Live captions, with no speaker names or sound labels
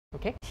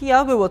Okay,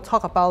 here we will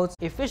talk about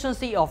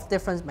efficiency of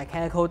different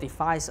mechanical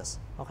devices.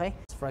 Okay,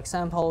 for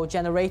example,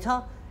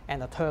 generator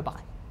and a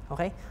turbine.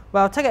 Okay,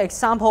 well, take an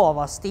example of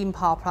a steam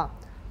power plant.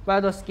 Well,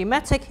 the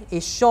schematic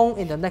is shown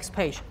in the next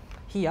page.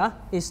 Here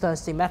is the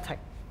schematic.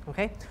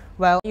 Okay,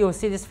 well, you will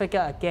see this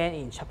figure again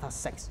in chapter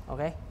 6.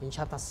 Okay, in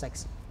chapter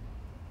 6.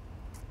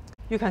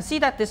 You can see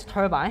that this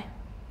turbine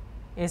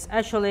is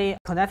actually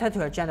connected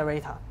to a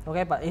generator.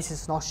 Okay, but it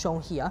is not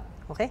shown here.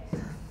 Okay.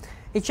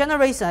 It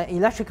generates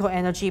electrical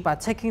energy by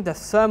taking the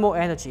thermal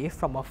energy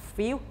from a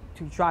field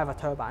to drive a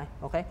turbine.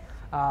 Okay,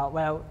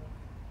 well,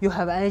 you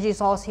have an energy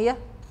source here,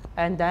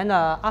 and then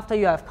after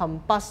you have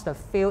combusted the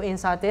fuel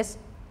inside this,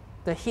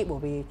 the heat will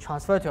be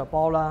transferred to a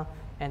boiler,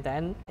 and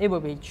then it will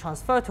be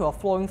transferred to a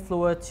flowing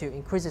fluid to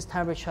increase its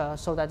temperature,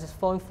 so that this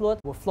flowing fluid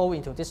will flow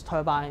into this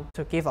turbine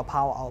to give a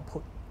power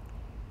output.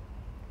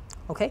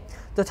 Okay,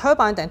 the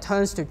turbine then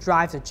turns to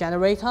drive the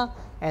generator,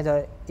 and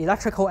the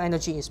electrical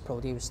energy is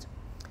produced.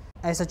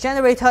 As a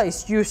generator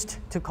is used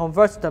to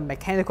convert the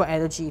mechanical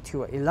energy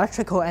to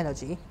electrical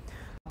energy,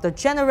 the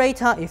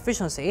generator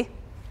efficiency,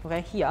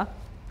 okay, here,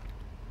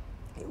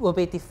 it will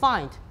be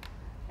defined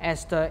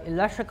as the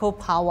electrical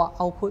power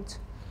output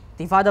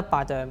divided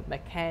by the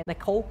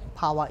mechanical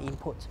power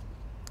input.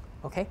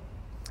 Okay,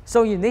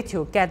 so you need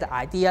to get the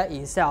idea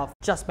instead of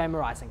just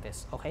memorizing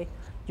this. Okay,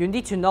 you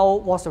need to know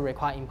what's the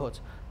required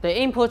input.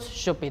 The input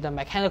should be the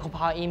mechanical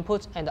power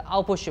input, and the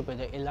output should be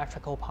the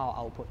electrical power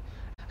output.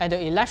 And the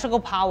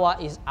electrical power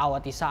is our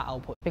desired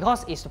output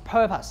because it's the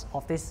purpose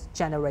of this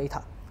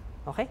generator.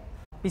 Okay.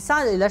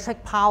 Besides the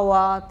electric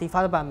power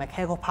divided by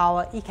mechanical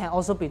power, it can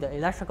also be the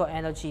electrical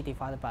energy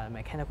divided by the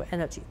mechanical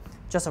energy.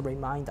 Just a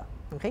reminder.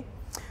 Okay.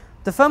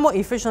 The thermal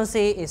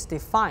efficiency is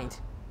defined.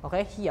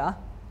 Okay. Here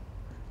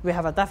we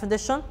have a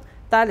definition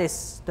that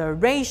is the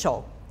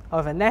ratio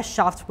of a net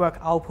shaft work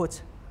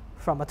output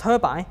from a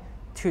turbine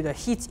to the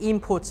heat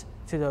input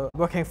to the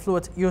working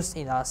fluid used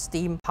in a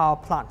steam power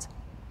plant.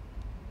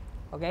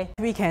 Okay,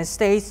 we can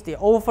state the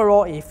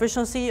overall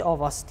efficiency of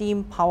a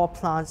steam power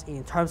plant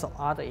in terms of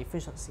other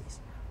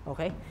efficiencies.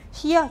 Okay,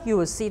 here you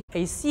will see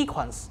a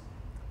sequence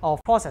of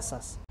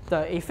processes.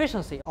 The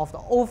efficiency of the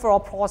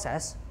overall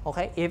process,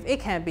 okay, if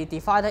it can be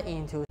divided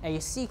into a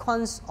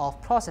sequence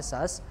of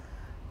processes,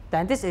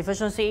 then this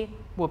efficiency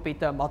would be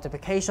the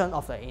multiplication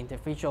of the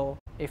individual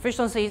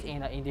efficiencies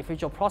in the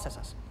individual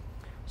processes.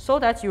 So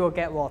that you will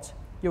get what?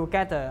 You will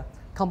get the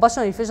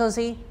combustion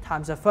efficiency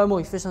times the thermal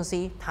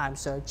efficiency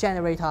times the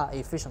generator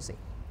efficiency.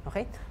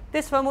 Okay,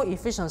 this thermal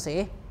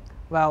efficiency,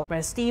 well,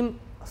 when steam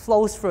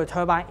flows through a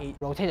turbine, it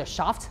rotates the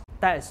shaft.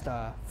 That is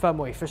the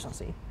thermal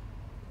efficiency.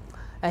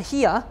 And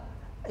here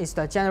is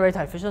the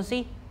generator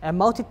efficiency. And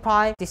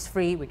multiply these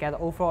three, we get the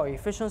overall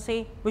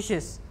efficiency, which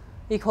is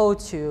equal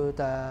to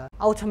the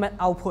ultimate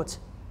output.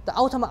 The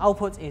ultimate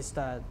output is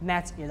the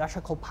net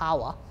electrical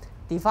power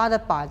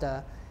divided by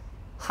the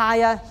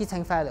higher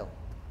heating value.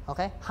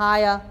 Okay,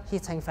 higher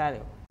heating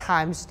value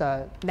times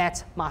the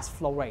net mass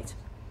flow rate.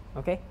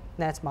 Okay,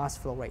 net mass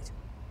flow rate.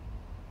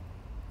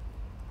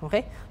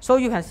 Okay, so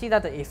you can see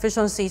that the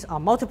efficiencies are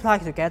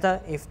multiplied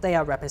together if they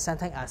are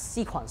representing a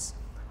sequence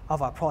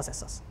of our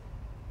processes.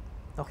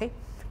 Okay,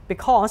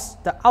 because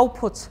the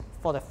output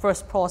for the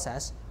first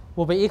process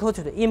will be equal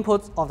to the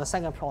input of the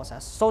second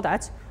process, so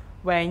that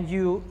when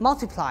you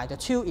multiply the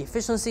two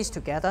efficiencies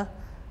together,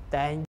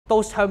 then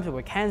those terms will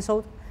be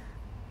cancelled,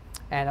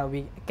 and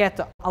we get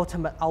the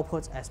ultimate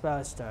output as well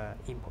as the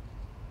input.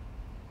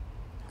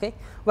 Okay,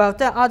 well,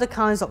 there are other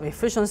kinds of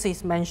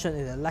efficiencies mentioned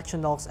in the lecture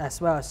notes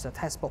as well as the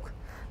textbook,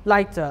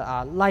 like the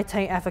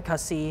lighting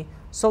efficacy,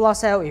 solar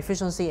cell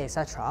efficiency,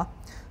 etc.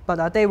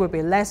 But they will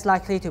be less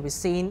likely to be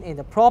seen in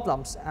the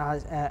problems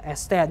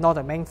as they are not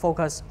the main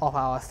focus of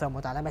our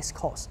thermodynamics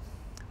course.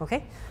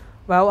 Okay,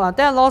 well,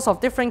 there are lots of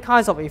different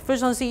kinds of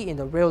efficiency in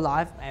the real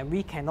life, and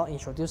we cannot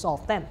introduce all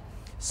of them.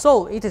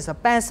 So it is the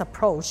best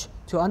approach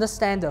to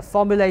understand the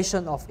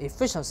formulation of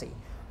efficiency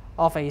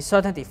of a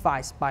certain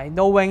device by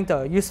knowing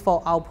the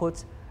useful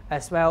output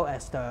as well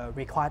as the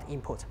required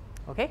input.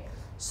 Okay,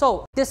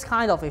 so this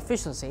kind of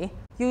efficiency,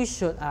 you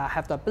should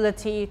have the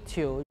ability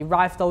to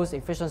derive those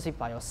efficiency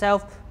by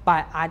yourself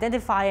by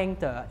identifying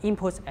the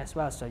inputs as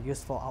well as the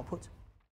useful output.